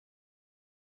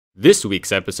This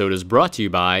week's episode is brought to you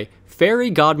by Fairy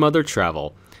Godmother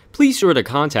Travel. Please sure to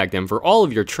contact them for all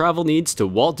of your travel needs to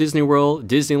Walt Disney World,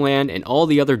 Disneyland, and all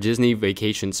the other Disney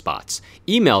vacation spots.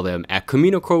 Email them at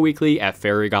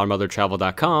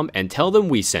communicoreweekly@fairygodmothertravel.com and tell them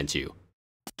we sent you.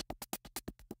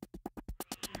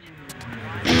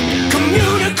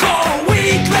 Communicore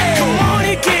Weekly, come on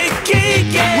and get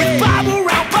geeky with Bob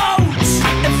around boats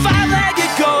and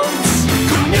five-legged goats.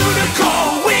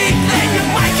 Communicore Weekly, you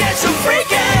might get some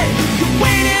freaking. You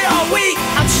waited all week,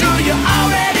 I'm sure you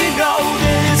already know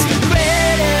this.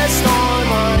 Greatest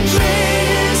online show.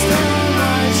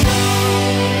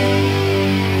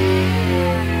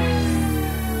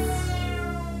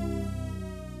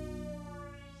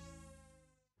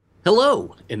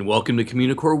 Hello, and welcome to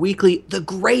Communicore Weekly, the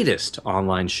greatest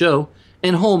online show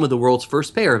and home of the world's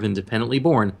first pair of independently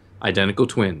born identical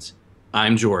twins.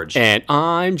 I'm George. And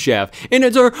I'm Jeff. And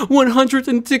it's our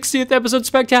 160th episode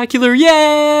spectacular.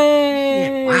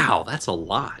 Yay! Wow, that's a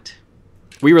lot.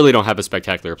 We really don't have a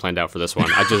spectacular planned out for this one.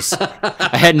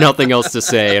 I had nothing else to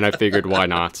say, and I figured why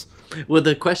not. Well,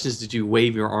 the question is, did you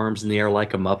wave your arms in the air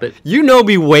like a Muppet? You know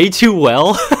me way too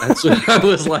well. That's what I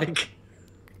was like.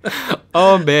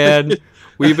 Oh, man.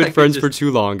 We've been friends for too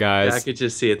long, guys. I could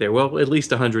just see it there. Well, at least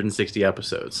 160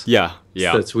 episodes. Yeah.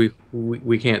 So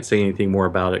we can't say anything more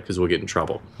about it because we'll get in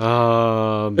trouble.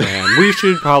 Oh, man. We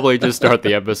should probably just start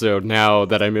the episode now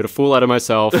that I made a fool out of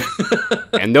myself.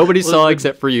 And nobody saw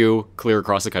except for you clear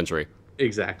across the country.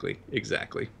 Exactly.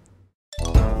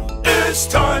 It's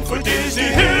time for Disney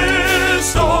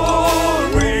History.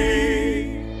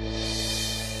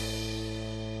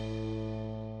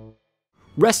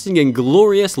 Resting in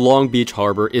glorious Long Beach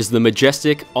Harbor is the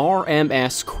majestic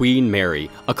RMS Queen Mary,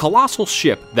 a colossal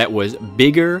ship that was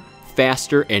bigger,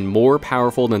 faster, and more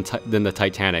powerful than the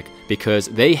Titanic because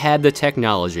they had the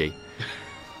technology.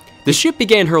 The ship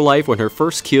began her life when her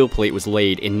first keel plate was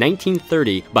laid in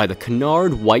 1930 by the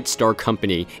Cunard White Star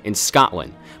Company in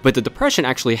Scotland, but the Depression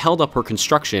actually held up her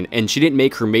construction and she didn't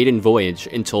make her maiden voyage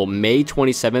until May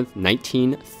 27,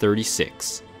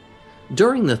 1936.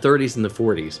 During the 30s and the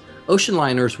 40s, ocean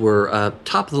liners were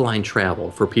top-of-the-line travel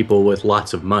for people with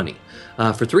lots of money.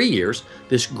 For 3 years,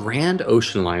 this grand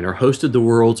ocean liner hosted the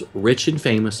world's rich and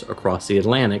famous across the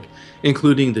Atlantic,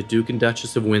 including the Duke and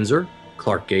Duchess of Windsor,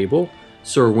 Clark Gable,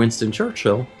 Sir Winston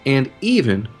Churchill, and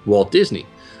even Walt Disney.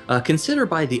 Considered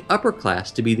by the upper class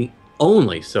to be the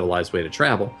only civilized way to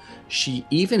travel, she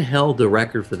even held the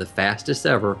record for the fastest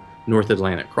ever North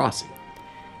Atlantic crossing.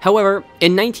 However,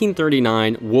 in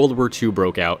 1939, World War II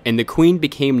broke out, and the Queen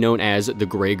became known as the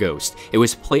Grey Ghost. It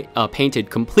was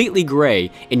painted completely gray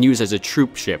and used as a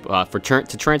troop ship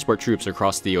to transport troops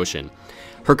across the ocean.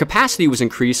 Her capacity was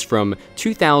increased from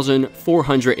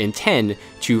 2,410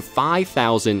 to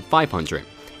 5,500.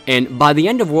 And by the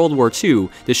end of World War II,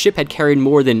 the ship had carried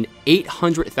more than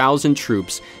 800,000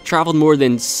 troops, traveled more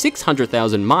than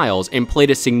 600,000 miles, and played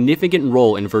a significant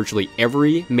role in virtually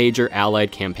every major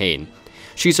Allied campaign.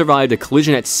 She survived a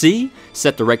collision at sea,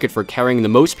 set the record for carrying the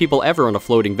most people ever on a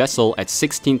floating vessel at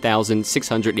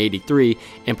 16,683,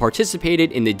 and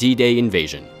participated in the D-Day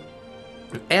invasion.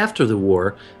 After the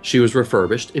war, she was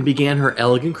refurbished and began her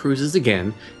elegant cruises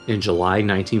again in July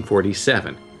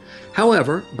 1947.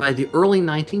 However, by the early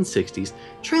 1960s,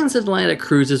 transatlantic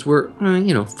cruises were,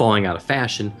 falling out of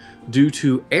fashion due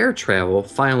to air travel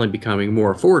finally becoming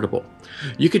more affordable.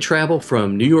 You could travel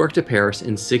from New York to Paris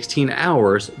in 16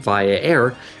 hours via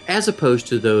air, as opposed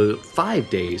to the 5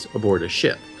 days aboard a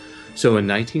ship. So in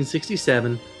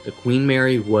 1967, the Queen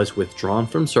Mary was withdrawn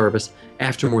from service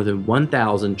after more than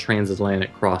 1,000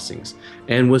 transatlantic crossings,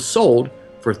 and was sold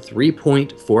for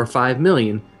 $3.45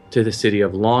 million to the city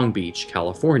of Long Beach,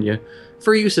 California,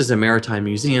 for use as a maritime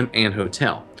museum and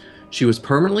hotel. She was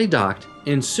permanently docked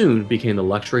and soon became the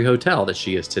luxury hotel that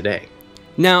she is today.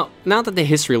 Now that the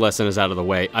history lesson is out of the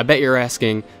way, I bet you're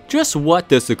asking, just what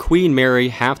does the Queen Mary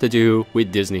have to do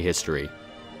with Disney history?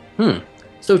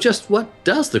 So just what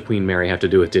does the Queen Mary have to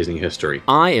do with Disney history?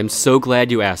 I am so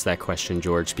glad you asked that question,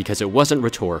 George, because it wasn't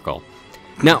rhetorical.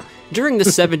 Now, during the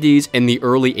 70s and the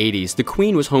early 80s, the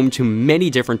Queen was home to many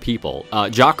different people.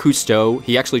 Jacques Cousteau,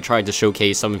 he actually tried to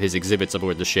showcase some of his exhibits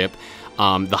aboard the ship.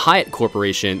 The Hyatt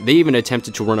Corporation, they even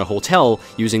attempted to run a hotel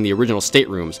using the original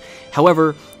staterooms.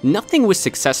 However, nothing was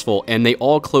successful, and they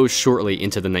all closed shortly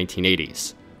into the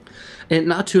 1980s. And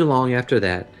not too long after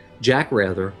that, Jack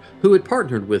Rather, who had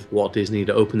partnered with Walt Disney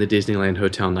to open the Disneyland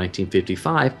Hotel in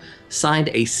 1955, signed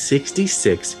a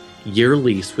 66-year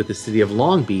lease with the city of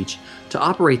Long Beach to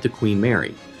operate the Queen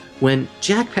Mary. When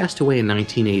Jack passed away in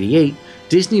 1988,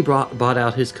 Disney bought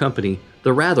out his company,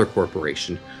 the Rather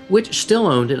Corporation, which still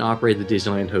owned and operated the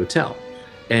Disneyland Hotel.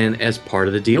 And as part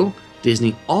of the deal,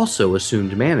 Disney also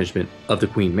assumed management of the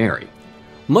Queen Mary.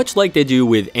 Much like they do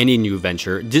with any new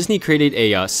venture, Disney created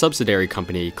a subsidiary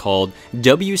company called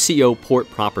WCO Port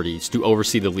Properties to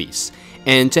oversee the lease.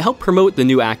 And to help promote the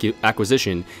new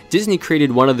acquisition, Disney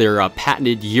created one of their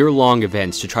patented year-long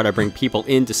events to try to bring people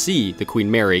in to see the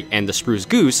Queen Mary and the Spruce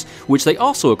Goose, which they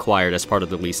also acquired as part of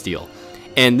the lease deal.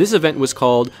 And this event was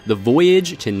called The Voyage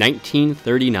to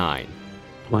 1939.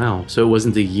 Wow, so it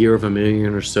wasn't the year of a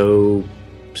million or so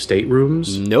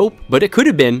staterooms? Nope, but it could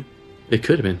have been. It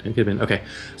could have been. It could have been. Okay.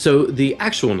 So the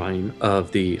actual name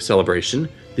of the celebration,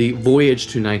 the Voyage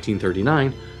to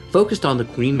 1939, focused on the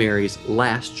Queen Mary's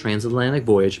last transatlantic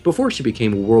voyage before she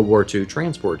became a World War II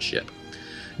transport ship.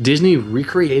 Disney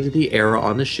recreated the era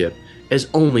on the ship as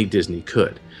only Disney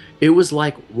could. It was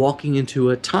like walking into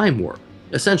a time warp,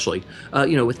 essentially,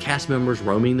 with cast members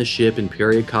roaming the ship in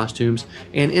period costumes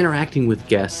and interacting with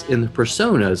guests in the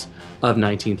personas of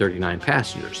 1939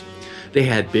 passengers. They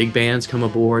had big bands come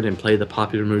aboard and play the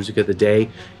popular music of the day,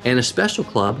 and a special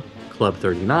club, Club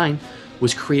 39,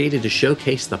 was created to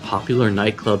showcase the popular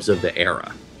nightclubs of the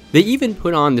era. They even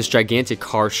put on this gigantic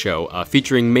car show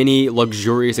featuring many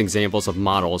luxurious examples of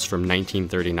models from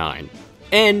 1939.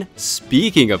 And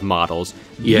speaking of models,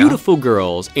 beautiful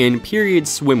girls in period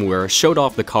swimwear showed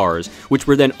off the cars, which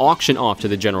were then auctioned off to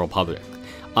the general public.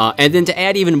 And then to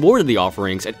add even more to the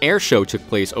offerings, an air show took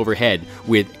place overhead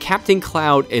with Captain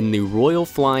Cloud and the Royal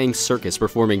Flying Circus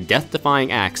performing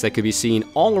death-defying acts that could be seen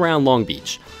all around Long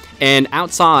Beach. And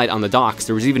outside on the docks,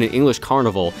 there was even an English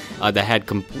carnival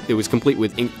it was complete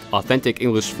with authentic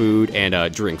English food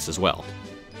and drinks as well.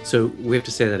 So we have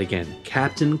to say that again.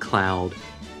 Captain Cloud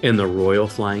and the Royal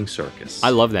Flying Circus. I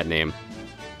love that name.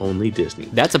 Only Disney.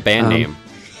 That's a band name.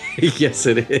 Yes,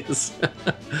 it is.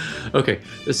 Okay,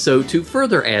 so to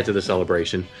further add to the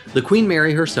celebration, the Queen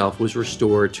Mary herself was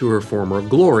restored to her former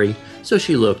glory, so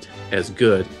she looked as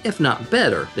good, if not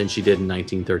better, than she did in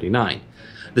 1939.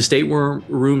 The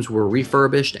staterooms were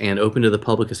refurbished and opened to the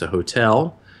public as a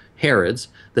hotel. Harrods,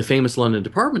 the famous London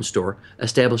department store,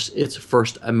 established its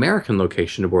first American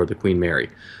location aboard the Queen Mary.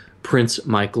 Prince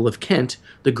Michael of Kent,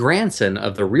 the grandson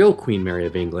of the real Queen Mary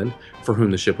of England, for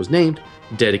whom the ship was named,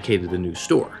 dedicated the new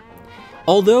store.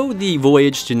 Although the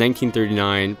Voyage to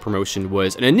 1939 promotion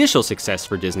was an initial success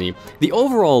for Disney, the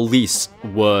overall lease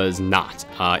was not.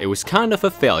 It was kind of a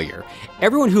failure.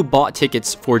 Everyone who bought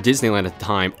tickets for Disneyland at the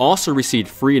time also received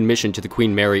free admission to the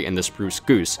Queen Mary and the Spruce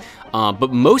Goose,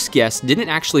 but most guests didn't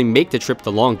actually make the trip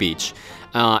to Long Beach.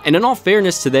 And in all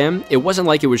fairness to them, it wasn't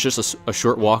like it was just a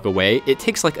short walk away. It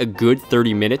takes like a good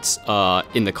 30 minutes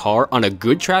in the car on a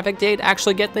good traffic day to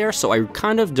actually get there, so I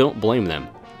kind of don't blame them.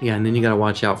 Yeah, and then you gotta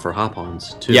watch out for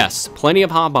hop-ons, too. Yes, plenty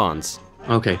of hop-ons.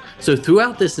 Okay, so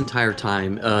throughout this entire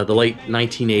time, the late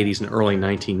 1980s and early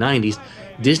 1990s,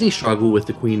 Disney struggled with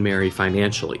the Queen Mary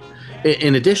financially.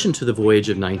 In addition to the Voyage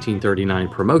of 1939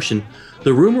 promotion,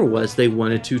 the rumor was they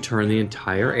wanted to turn the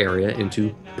entire area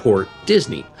into Port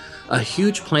Disney, a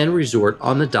huge planned resort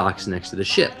on the docks next to the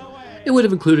ship. It would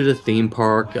have included a theme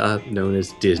park known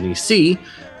as Disney Sea,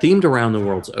 themed around the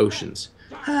world's oceans.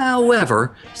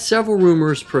 However, several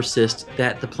rumors persist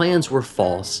that the plans were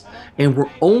false and were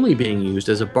only being used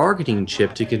as a bargaining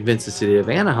chip to convince the city of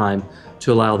Anaheim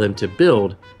to allow them to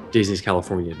build Disney's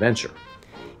California Adventure.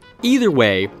 Either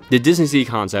way, the Disney Sea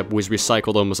concept was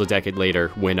recycled almost a decade later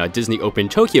when Disney opened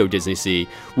Tokyo Disney Sea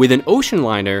with an ocean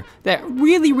liner that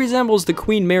really resembles the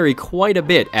Queen Mary quite a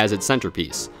bit as its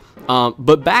centerpiece.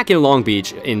 But back in Long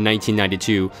Beach in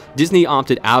 1992, Disney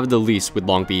opted out of the lease with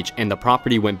Long Beach and the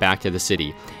property went back to the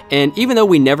city. And even though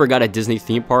we never got a Disney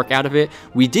theme park out of it,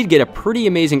 we did get a pretty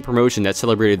amazing promotion that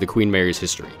celebrated the Queen Mary's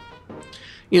history.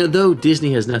 Though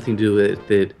Disney has nothing to do with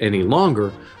it any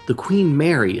longer, the Queen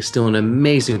Mary is still an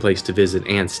amazing place to visit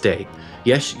and stay.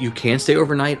 Yes, you can stay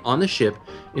overnight on the ship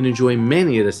and enjoy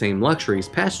many of the same luxuries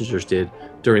passengers did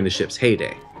during the ship's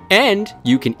heyday. And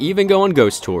you can even go on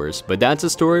ghost tours, but that's a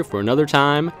story for another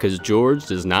time because George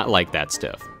does not like that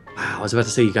stuff. Wow, I was about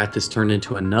to say you got this turned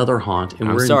into another haunt,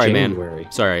 and we're sorry, in January.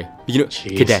 Man. Sorry.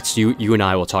 Cadets, you and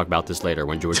I will talk about this later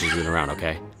when George isn't around,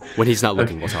 okay? When he's not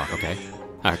looking, we'll talk, okay?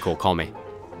 All right, cool. Call me.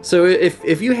 So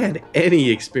if you had any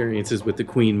experiences with the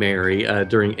Queen Mary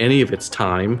during any of its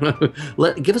time,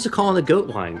 give us a call on the GOAT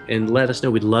line and let us know.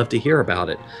 We'd love to hear about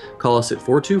it. Call us at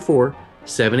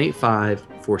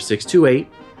 424-785-4628.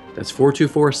 That's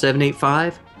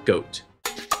 424-785-GOAT.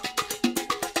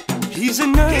 He's a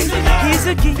nerd, he's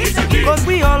a geek, but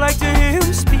we all like to hear him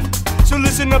speak. So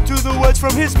listen up to the words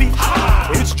from his speech.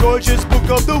 It's George's Book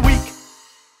of the Week.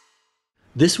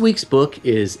 This week's book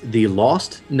is The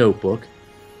Lost Notebook,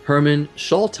 Herman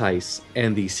Schulteis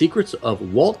and the Secrets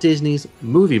of Walt Disney's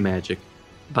Movie Magic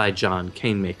by John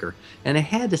Canemaker. And I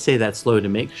had to say that slow to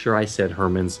make sure I said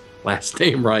Herman's last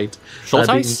name right.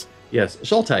 Schulteis? Yes,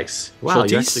 Schulteis. Wow,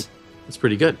 that's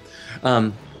pretty good.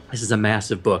 This is a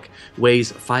massive book.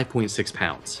 Weighs 5.6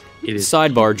 pounds. It is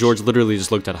Sidebar, George literally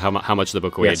just looked at how much the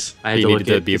book weighed. Yes, I had he to needed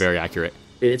look to be very accurate.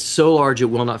 It's so large it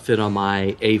will not fit on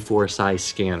my A4 size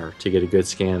scanner to get a good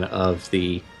scan of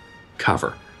the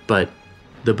cover. But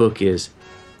the book is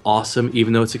awesome,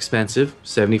 even though it's expensive.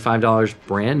 $75,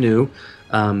 brand new.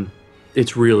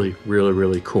 It's really, really,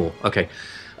 really cool. Okay,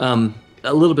 a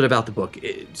little bit about the book.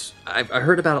 I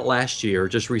heard about it last year,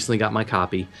 just recently got my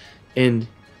copy, and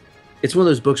it's one of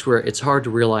those books where it's hard to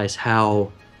realize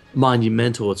how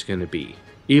monumental it's going to be,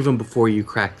 even before you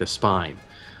crack the spine.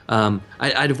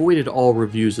 I'd avoided all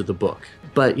reviews of the book,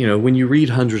 but when you read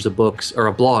hundreds of books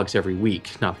or blogs every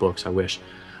week, not books, I wish,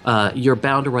 you're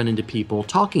bound to run into people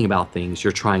talking about things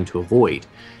you're trying to avoid.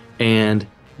 And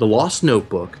The Lost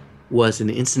Notebook was an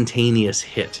instantaneous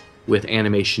hit with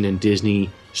animation and Disney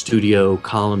studio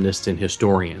columnists and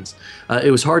historians.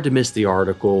 It was hard to miss the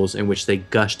articles in which they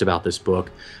gushed about this book,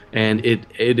 and it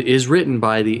is written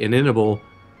by the inimitable,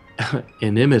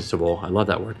 I love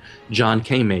that word, John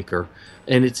Canemaker,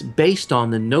 and it's based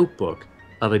on the notebook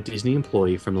of a Disney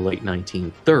employee from the late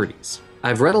 1930s.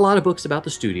 I've read a lot of books about the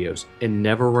studios and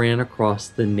never ran across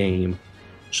the name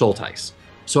Schulteis,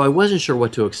 so I wasn't sure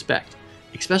what to expect,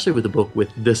 especially with a book with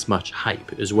this much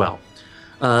hype as well.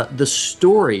 The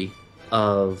story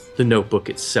of the notebook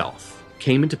itself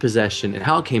came into possession, and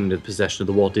how it came into possession of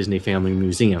the Walt Disney Family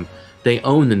Museum. They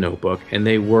own the notebook, and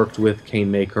they worked with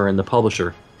Canemaker and the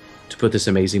publisher to put this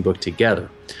amazing book together.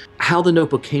 How the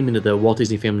notebook came into the Walt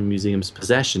Disney Family Museum's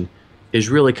possession is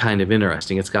really kind of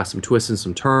interesting. It's got some twists and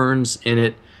some turns in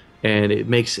it, and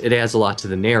it adds a lot to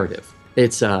the narrative.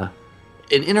 It's an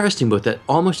interesting book that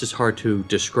almost is hard to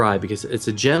describe because it's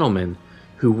a gentleman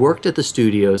who worked at the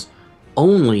studios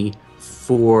only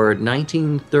for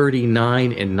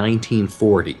 1939 and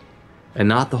 1940, and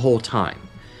not the whole time.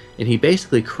 And he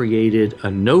basically created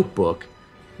a notebook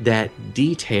that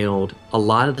detailed a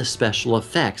lot of the special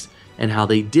effects and how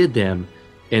they did them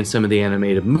in some of the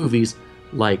animated movies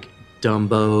like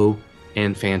Dumbo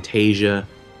and Fantasia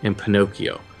and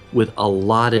Pinocchio, with a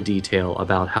lot of detail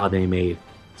about how they made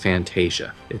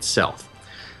Fantasia itself.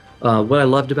 What I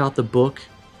loved about the book,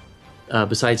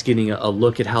 besides getting a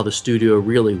look at how the studio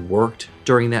really worked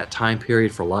during that time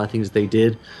period for a lot of things they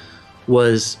did,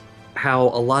 was how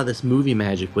a lot of this movie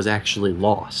magic was actually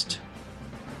lost.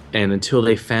 And until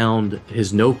they found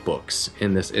his notebooks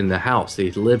in the house that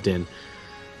he lived in,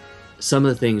 some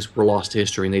of the things were lost to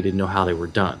history and they didn't know how they were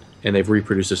done. And they've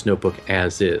reproduced this notebook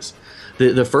as is.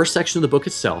 The first section of the book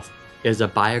itself is a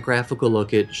biographical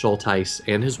look at Schulteis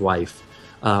and his wife,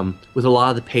 with a lot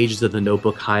of the pages of the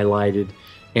notebook highlighted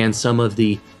and some of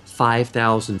the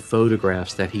 5,000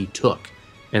 photographs that he took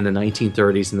in the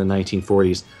 1930s and the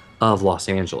 1940s of Los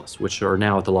Angeles, which are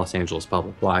now at the Los Angeles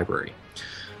Public Library.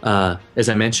 As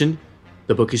I mentioned,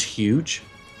 the book is huge.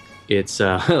 It's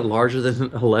larger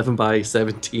than 11 by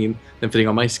 17 than fitting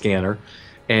on my scanner,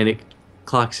 and it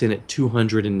clocks in at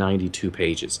 292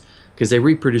 pages because they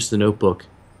reproduced the notebook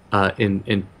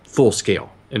in full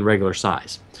scale, in regular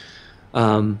size.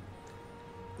 The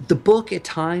book at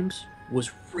times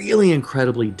was really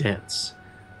incredibly dense.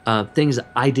 Things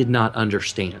I did not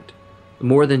understand.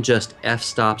 More than just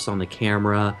f-stops on the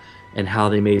camera and how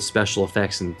they made special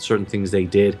effects and certain things they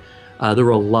did. There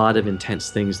were a lot of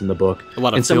intense things in the book. A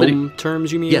lot of film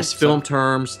terms, you mean? Yes, film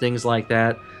terms, things like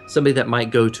that. Somebody that might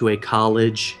go to a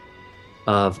college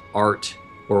of art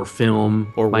or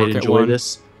film or might enjoy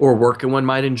this. Or work at one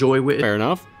might enjoy it. Fair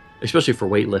enough. Especially for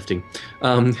weightlifting.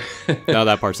 No,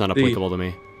 that part's not applicable to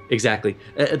me. Exactly.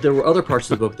 There were other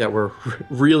parts of the book that were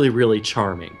really, really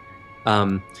charming.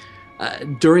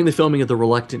 During the filming of The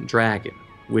Reluctant Dragon,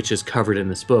 which is covered in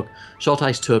this book,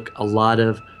 Schulteis took a lot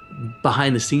of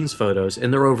behind-the-scenes photos,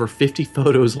 and there are over 50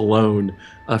 photos alone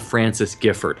of Frances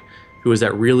Gifford, who is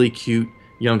that really cute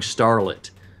young starlet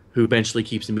who eventually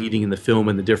keeps meeting in the film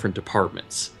in the different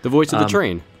departments. The voice of the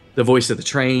train. The voice of the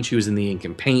train. She was in the ink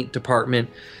and paint department.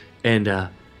 And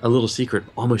a little secret,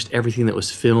 almost everything that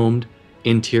was filmed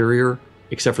interior,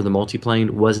 except for the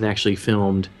multiplane, wasn't actually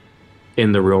filmed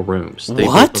in the real rooms.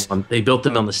 They built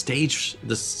them on the stage,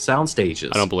 the sound stages.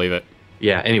 I don't believe it.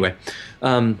 Yeah, anyway.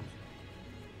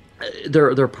 There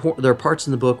are parts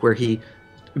in the book where he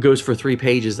goes for 3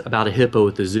 pages about a hippo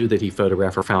at the zoo that he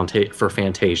photographed for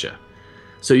Fantasia.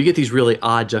 So you get these really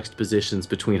odd juxtapositions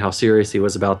between how serious he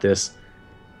was about this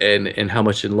and how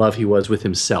much in love he was with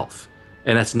himself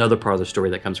And that's another part of the story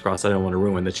that comes across I don't want to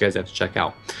ruin that you guys have to check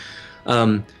out.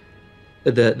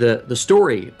 The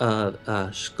story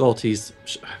Scalte's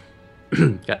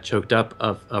got choked up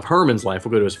of Herman's life,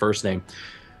 we'll go to his first name,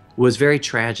 was very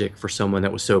tragic for someone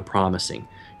that was so promising.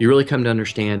 You really come to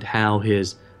understand how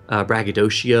his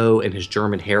braggadocio and his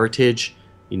German heritage,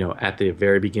 at the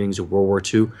very beginnings of World War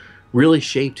II, really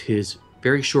shaped his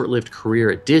very short-lived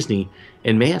career at Disney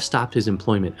and may have stopped his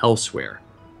employment elsewhere.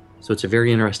 So it's a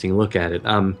very interesting look at it.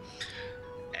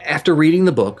 After reading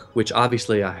the book, which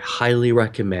obviously I highly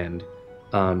recommend,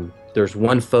 there's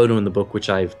one photo in the book which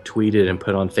I've tweeted and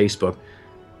put on Facebook.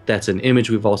 That's an image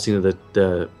we've all seen of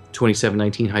the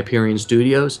 2719 Hyperion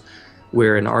Studios,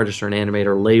 where an artist or an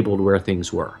animator labeled where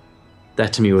things were.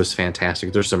 That to me was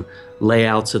fantastic. There's some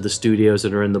layouts of the studios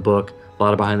that are in the book, a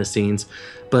lot of behind the scenes,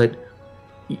 but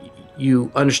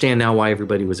you understand now why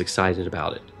everybody was excited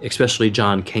about it, especially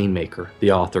John Canemaker,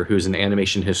 the author, who's an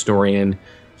animation historian,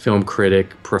 film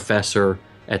critic, professor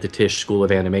at the Tisch School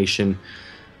of Animation,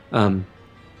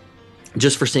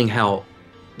 just for seeing how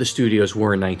the studios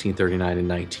were in 1939 and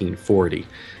 1940.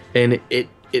 And it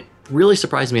really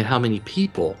surprised me at how many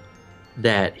people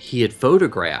that he had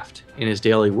photographed in his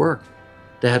daily work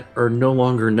that are no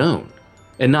longer known.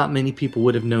 And not many people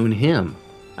would have known him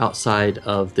outside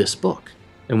of this book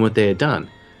and what they had done.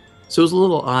 So it was a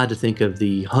little odd to think of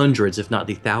the hundreds, if not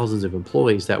the thousands of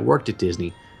employees that worked at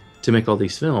Disney to make all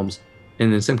these films,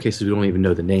 and in some cases we don't even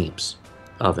know the names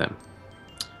of them.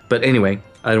 But anyway,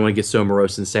 I don't want to get so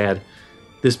morose and sad.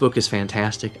 This book is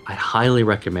fantastic. I highly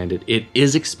recommend it. It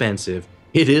is expensive.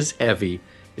 It is heavy.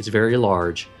 It's very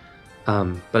large.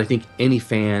 But I think any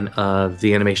fan of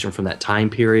the animation from that time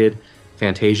period,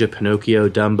 Fantasia, Pinocchio,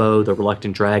 Dumbo, The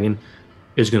Reluctant Dragon,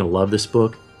 is going to love this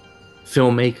book.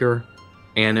 Filmmaker,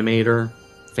 animator,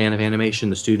 fan of animation,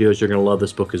 the studios, you're going to love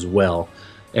this book as well.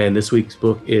 And this week's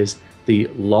book is The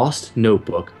Lost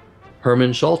Notebook,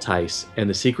 Herman Schultheis and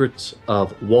the Secrets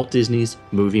of Walt Disney's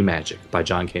Movie Magic by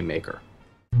John Canemaker.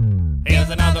 Here's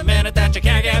another minute that you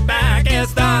can't get back.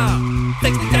 It's the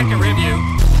 60-second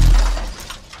review.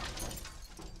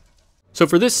 So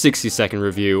for this 60-second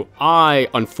review, I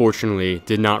unfortunately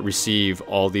did not receive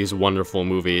all these wonderful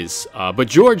movies, but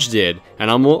George did,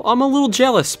 and I'm a little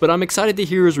jealous, but I'm excited to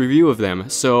hear his review of them.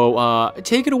 So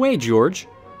take it away, George.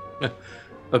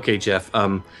 Okay, Jeff.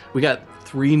 We got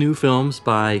 3 new films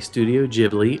by Studio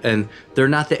Ghibli, and they're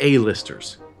not the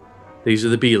A-listers. These are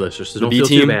the B-listers, so don't feel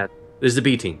too bad. This is the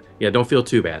B team. Yeah, don't feel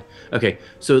too bad. Okay,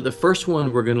 so the first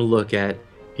one we're going to look at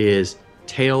is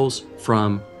Tales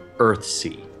from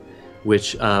Earthsea,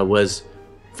 which was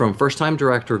from first-time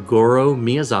director Goro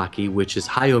Miyazaki, which is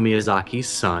Hayao Miyazaki's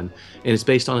son, and it's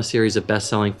based on a series of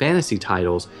best-selling fantasy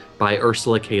titles by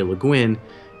Ursula K. Le Guin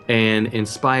and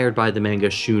inspired by the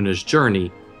manga Shuna's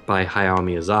Journey by Hayao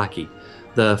Miyazaki.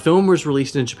 The film was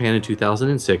released in Japan in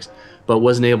 2006, but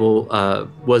was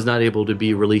not able to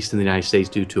be released in the United States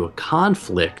due to a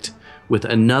conflict with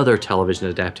another television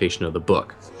adaptation of the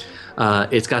book.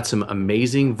 It's got some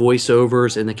amazing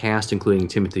voiceovers in the cast, including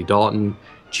Timothy Dalton,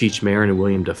 Cheech Marin, and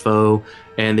William Dafoe,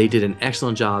 and they did an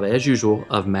excellent job, as usual,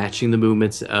 of matching the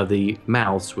movements of the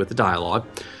mouths with the dialogue.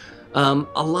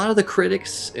 A lot of the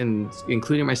critics,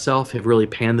 including myself, have really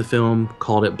panned the film,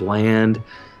 called it bland.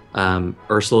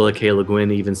 Ursula K. Le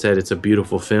Guin even said it's a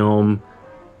beautiful film,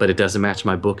 but it doesn't match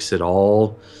my books at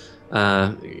all.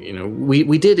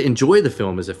 We did enjoy the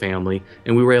film as a family,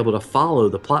 and we were able to follow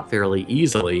the plot fairly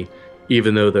easily,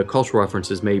 even though the cultural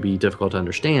references may be difficult to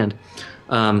understand.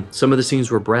 Some of the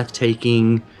scenes were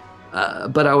breathtaking,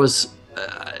 but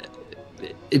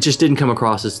it just didn't come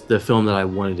across as the film that I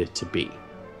wanted it to be.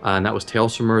 And that was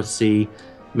Tales from Earthsea.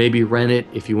 Maybe rent it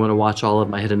if you want to watch all of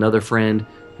them. I had another friend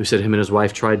who said him and his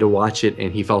wife tried to watch it,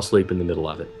 and he fell asleep in the middle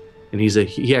of it. And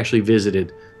he actually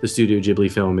visited the Studio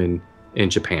Ghibli film in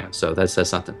Japan, so that says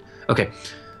something. Okay,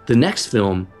 the next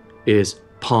film is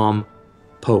Pom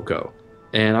Poko,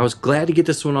 and I was glad to get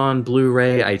this one on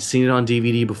Blu-ray. I'd seen it on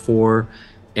DVD before,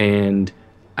 and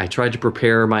I tried to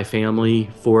prepare my family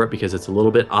for it because it's a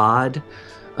little bit odd.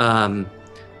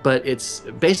 But it's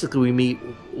basically we meet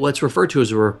what's referred to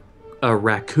as a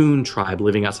raccoon tribe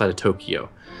living outside of Tokyo,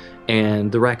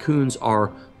 and the raccoons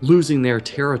are losing their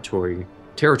territory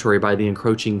by the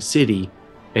encroaching city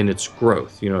and its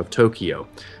growth, of Tokyo.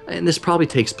 And this probably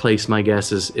takes place, my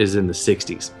guess, is in the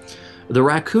 60s. The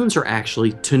raccoons are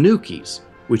actually tanukis,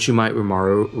 which you might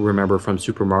remember from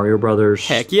Super Mario Brothers.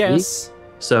 Heck yes.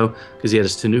 So, because he had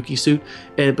his tanuki suit.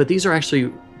 But these are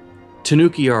actually,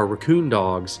 tanuki are raccoon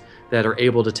dogs that are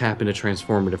able to tap into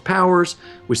transformative powers,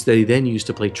 which they then use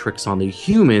to play tricks on the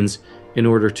humans in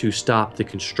order to stop the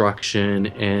construction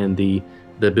and the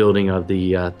the building of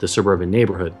the suburban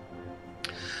neighborhood.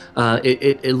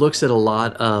 It looks at a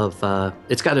lot of,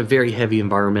 it's got a very heavy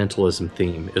environmentalism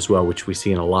theme as well, which we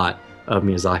see in a lot of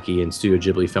Miyazaki and Studio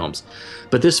Ghibli films.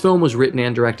 But this film was written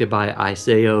and directed by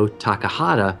Isao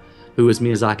Takahata, who was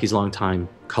Miyazaki's longtime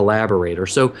collaborator.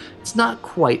 So it's not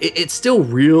quite, it's still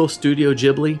real Studio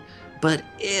Ghibli, but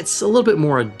it's a little bit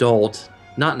more adult,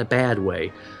 not in a bad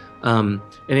way. And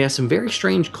it has some very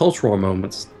strange cultural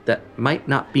moments that might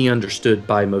not be understood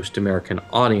by most American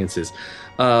audiences.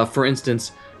 For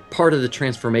instance, part of the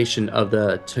transformation of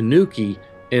the tanuki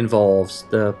involves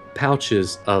the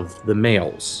pouches of the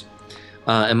males.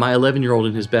 And my 11-year-old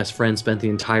and his best friend spent the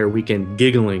entire weekend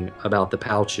giggling about the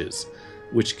pouches,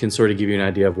 which can sort of give you an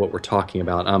idea of what we're talking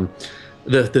about.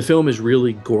 The film is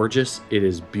really gorgeous. It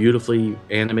is beautifully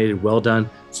animated, well done.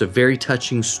 It's a very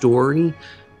touching story,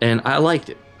 and I liked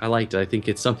it. I think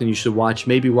it's something you should watch.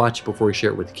 Maybe watch it before you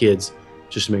share it with kids,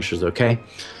 just to make sure it's okay.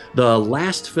 The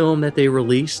last film that they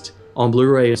released on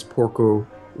Blu-ray is Porco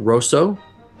Rosso.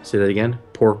 Say that again,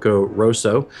 Porco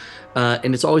Rosso.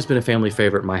 And it's always been a family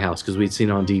favorite in my house because we'd seen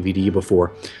it on DVD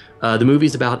before. The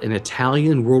movie's about an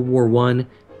Italian World War I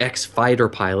ex-fighter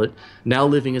pilot now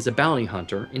living as a bounty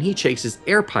hunter, and he chases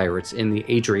air pirates in the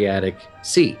Adriatic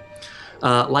Sea.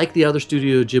 Like the other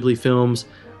Studio Ghibli films,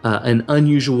 an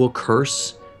unusual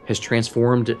curse has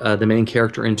transformed the main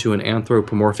character into an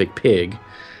anthropomorphic pig,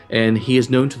 and he is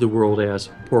known to the world as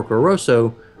Porco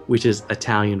Rosso, which is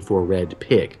Italian for red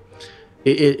pig.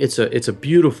 It's a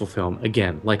beautiful film,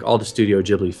 again, like all the Studio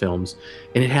Ghibli films,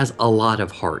 and it has a lot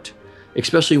of heart,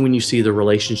 especially when you see the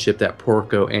relationship that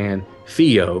Porco and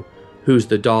Fio, who's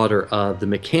the daughter of the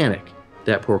mechanic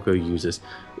that Porco uses,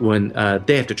 when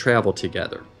they have to travel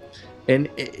together. And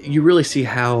you really see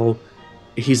how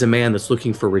he's a man that's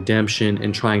looking for redemption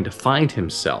and trying to find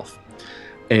himself.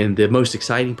 And the most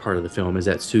exciting part of the film is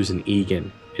that Susan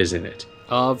Egan is in it.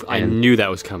 I knew that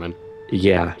was coming.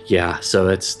 Yeah. So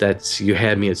that's you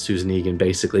had me at Susan Egan,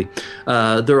 basically.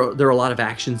 There are a lot of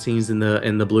action scenes in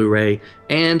the Blu-ray,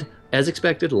 and as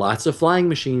expected, lots of flying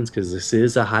machines because this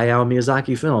is a Hayao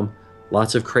Miyazaki film.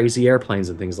 Lots of crazy airplanes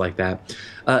and things like that.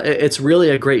 It's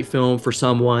really a great film for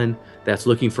someone that's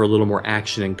looking for a little more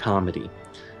action and comedy.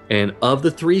 And of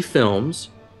the three films,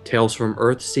 Tales from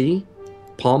Earthsea,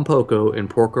 Palm Poco, and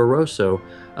Porco Rosso,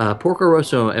 Porco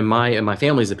Rosso, in my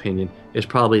family's opinion, is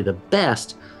probably the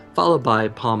best, followed by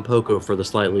Palm Poco for the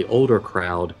slightly older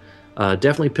crowd.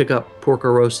 Definitely pick up Porco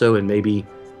Rosso and maybe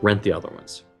rent the other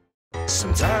ones.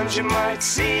 Sometimes you might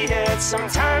see it,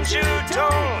 sometimes you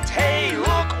don't. Hey,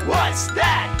 look, what's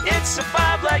that? It's a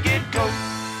five-legged goat.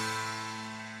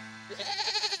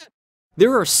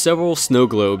 There are several snow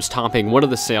globes topping one of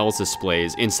the sales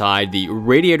displays inside the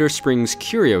Radiator Springs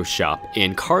Curio Shop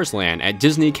in Carsland at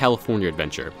Disney California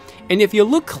Adventure. And if you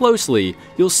look closely,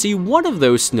 you'll see one of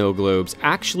those snow globes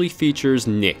actually features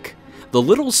Nick, the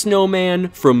little snowman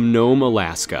from Nome,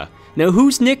 Alaska. Now,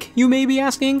 who's Nick, you may be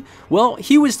asking? Well,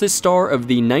 he was the star of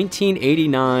the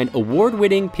 1989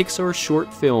 award-winning Pixar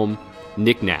short film,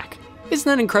 Knick Knack. Isn't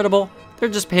that incredible? They're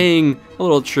just paying a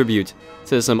little tribute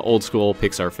to some old-school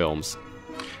Pixar films.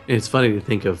 It's funny to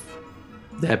think of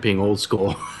that being old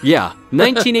school. Yeah,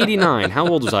 1989. How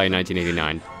old was I in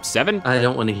 1989? 7? I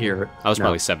don't want to hear it. I was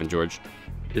probably 7, George.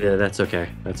 Yeah, that's okay.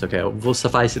 That's okay. We'll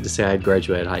suffice it to say I had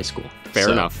graduated high school. Fair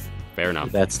enough.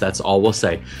 That's all we'll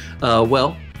say.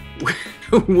 Well,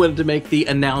 we wanted to make the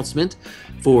announcement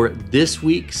for this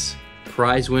week's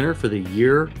prize winner for the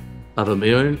year of a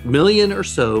million or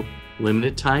so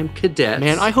limited time cadets.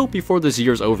 Man, I hope before this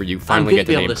year's over you finally get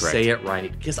the name correct. I'm going to be able to say it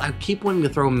right because I keep wanting to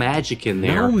throw magic in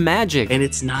there. No magic. And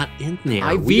it's not in there.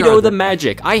 I veto the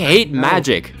magic. I hate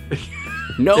magic.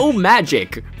 No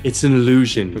magic. It's an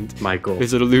illusion, Michael.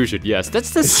 It's an illusion, yes.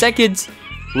 That's the second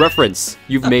reference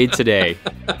you've made today.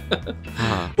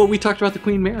 Well, we talked about the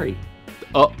Queen Mary.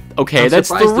 Oh, okay, that's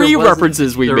 3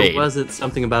 references we made. There wasn't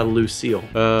something about a loose seal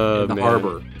in the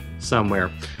harbor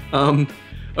somewhere.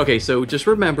 Okay, so just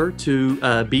remember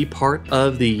to be part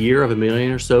of the year of a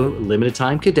million or so limited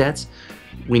time cadets.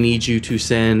 We need you to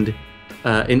send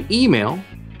an email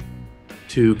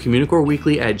to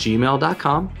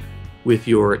communicoreweekly@gmail.com with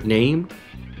your name,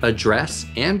 address,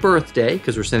 and birthday,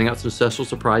 because we're sending out some special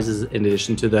surprises in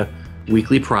addition to the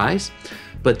weekly prize.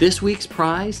 But this week's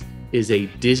prize is a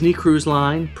Disney Cruise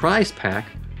Line prize pack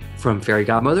from Fairy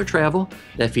Godmother Travel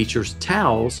that features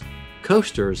towels,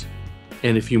 coasters,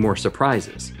 and a few more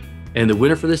surprises. And the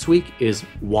winner for this week is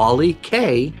Wally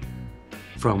K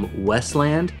from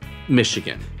Westland,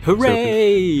 Michigan.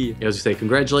 Hooray! So, as we say,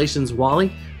 congratulations,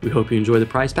 Wally. We hope you enjoy the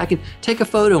prize pack. And take a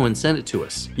photo and send it to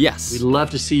us. Yes. We'd love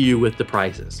to see you with the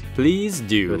prizes. Please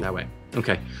do. Do it that way.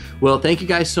 Okay. Well, thank you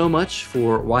guys so much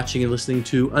for watching and listening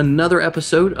to another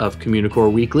episode of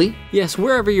Communicore Weekly. Yes,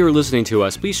 wherever you're listening to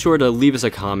us, be sure to leave us a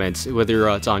comment, whether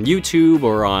it's on YouTube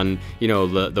or on,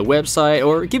 the website,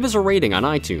 or give us a rating on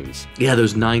iTunes. Yeah,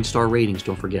 those 9-star ratings,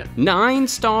 don't forget.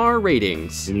 9-star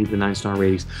ratings. We need the 9-star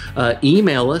ratings.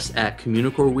 Email us at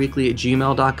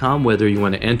communicoreweekly@gmail.com, whether you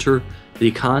want to enter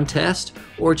the contest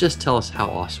or just tell us how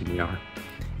awesome we are.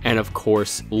 And of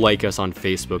course, like us on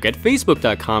Facebook at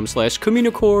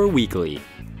facebook.com/Communicore Weekly.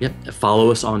 Yep. Follow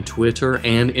us on Twitter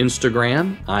and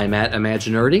Instagram. I'm at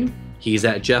Imaginerding. He's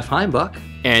at Jeff Heimbuck.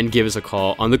 And give us a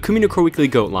call on the Communicore Weekly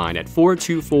Goat line at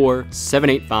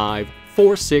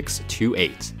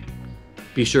 424-785-4628.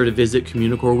 Be sure to visit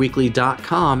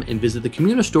CommunicoreWeekly.com and visit the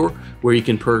Communistore, where you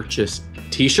can purchase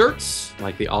t-shirts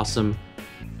like the awesome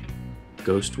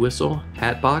Ghost Whistle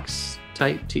Hatbox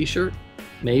type t-shirt.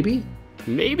 Maybe?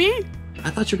 I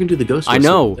thought you were going to do the Ghost Whistle. I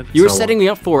know. You were setting me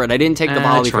up for it. I didn't take the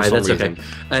volley for some reason. Okay.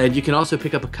 And you can also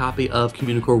pick up a copy of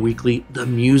Communicore Weekly, the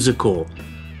musical,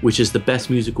 which is the best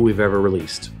musical we've ever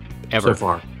released. Ever. So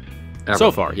far.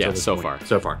 So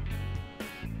far.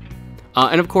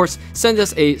 And of course, send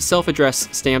us a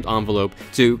self-addressed stamped envelope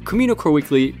to Communicore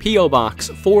Weekly, P.O. Box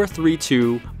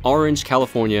 432, Orange,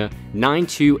 California,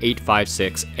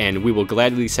 92856, and we will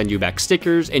gladly send you back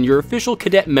stickers and your official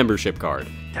cadet membership card.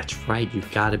 That's right,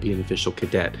 you've got to be an official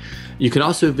cadet. You can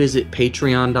also visit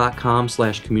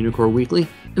patreon.com/Communicore Weekly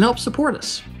and help support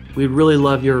us. We'd really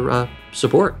love your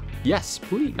support. Yes,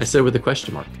 please. I said with a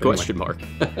question mark. Question mark.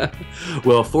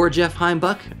 Well, for Jeff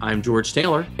Heimbuck, I'm George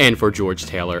Taylor. And for George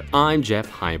Taylor, I'm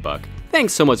Jeff Heimbuck.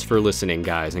 Thanks so much for listening,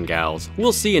 guys and gals.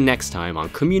 We'll see you next time on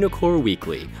Communicore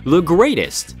Weekly, the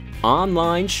greatest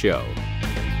online show.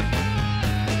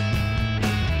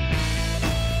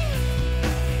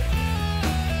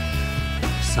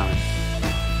 Son.